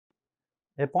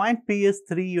A point P is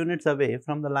 3 units away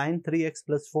from the line 3x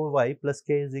plus 4y plus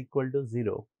k is equal to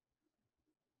 0,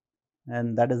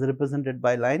 and that is represented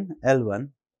by line L1,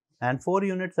 and 4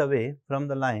 units away from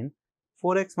the line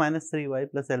 4x minus 3y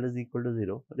plus L is equal to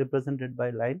 0, represented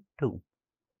by line 2.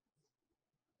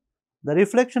 The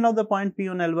reflection of the point P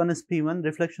on L1 is P1,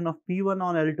 reflection of P1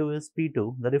 on L2 is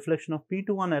P2, the reflection of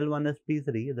P2 on L1 is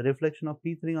P3, the reflection of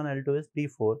P3 on L2 is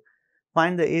P4.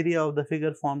 Find the area of the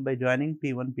figure formed by joining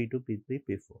P1, P2, P3,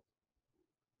 P4.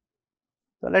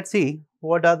 So, let us see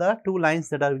what are the two lines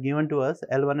that are given to us,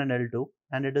 L1 and L2,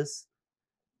 and it is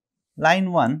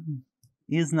line 1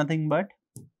 is nothing but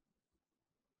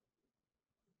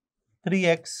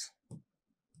 3x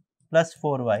plus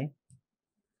 4y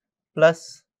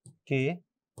plus k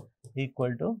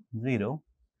equal to 0,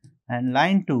 and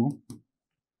line 2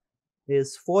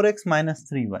 is 4x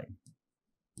minus 3y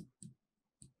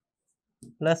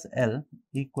plus L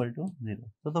equal to 0.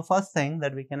 So, the first thing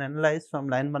that we can analyze from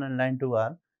line 1 and line 2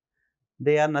 are,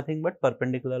 they are nothing but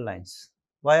perpendicular lines.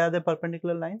 Why are they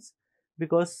perpendicular lines?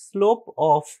 Because slope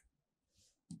of,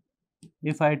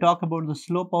 if I talk about the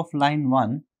slope of line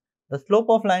 1, the slope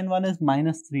of line 1 is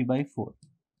minus 3 by 4,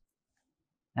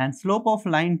 and slope of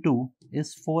line 2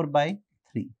 is 4 by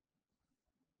 3.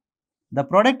 The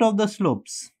product of the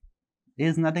slopes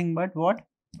is nothing but what?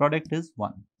 Product is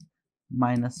 1,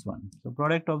 minus 1. So,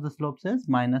 product of the slopes is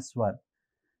minus 1.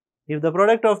 If the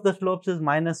product of the slopes is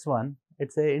minus 1, it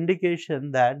is an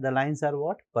indication that the lines are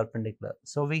what? Perpendicular.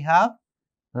 So, we have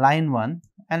line 1,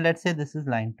 and let us say this is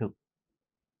line 2.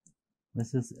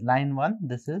 This is line 1,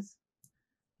 this is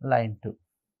line 2.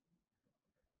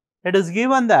 It is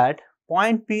given that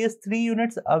point P is 3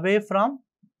 units away from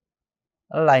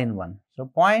line 1. So,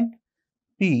 point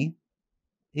P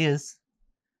is,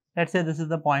 let us say this is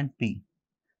the point P.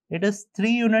 It is 3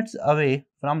 units away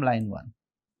from line 1,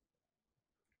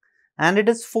 and it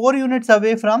is 4 units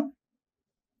away from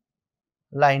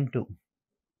line 2.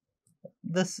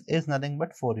 This is nothing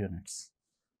but 4 units.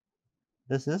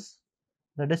 This is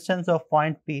the distance of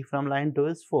point P from line 2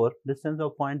 is 4, distance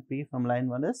of point P from line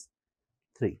 1 is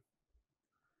 3.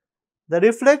 The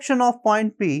reflection of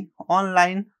point P on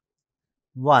line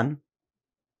 1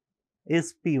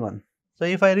 is P1. So,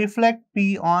 if I reflect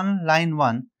P on line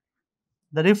 1,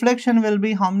 the reflection will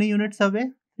be how many units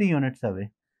away? 3 units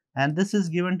away, and this is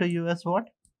given to you as what?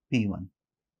 P1.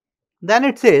 Then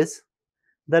it says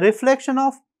the reflection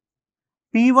of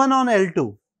P1 on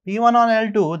L2. P1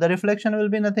 on L2, the reflection will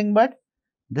be nothing but,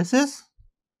 this is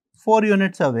 4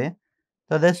 units away.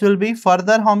 So, this will be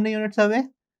further how many units away?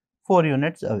 4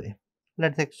 units away.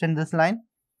 Let us extend this line.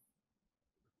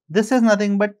 This is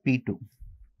nothing but P2.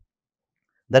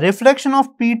 The reflection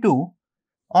of P2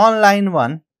 on line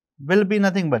 1 will be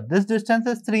nothing but, this distance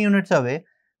is 3 units away.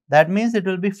 That means it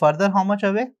will be further how much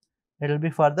away? It will be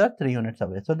further 3 units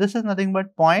away. So, this is nothing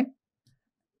but point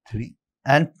 3.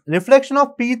 And reflection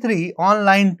of P3 on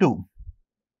line 2.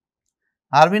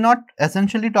 Are we not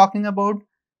essentially talking about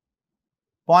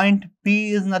point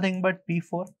P is nothing but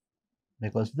P4?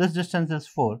 Because this distance is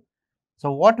 4.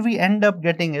 So, what we end up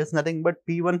getting is nothing but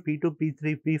P1, P2,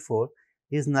 P3, P4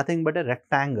 is nothing but a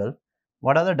rectangle.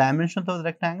 What are the dimensions of the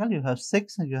rectangle? You have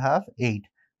 6, you have 8.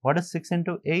 What is 6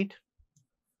 into 8?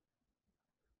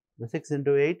 The 6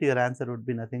 into 8, your answer would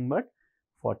be nothing but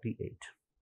 48.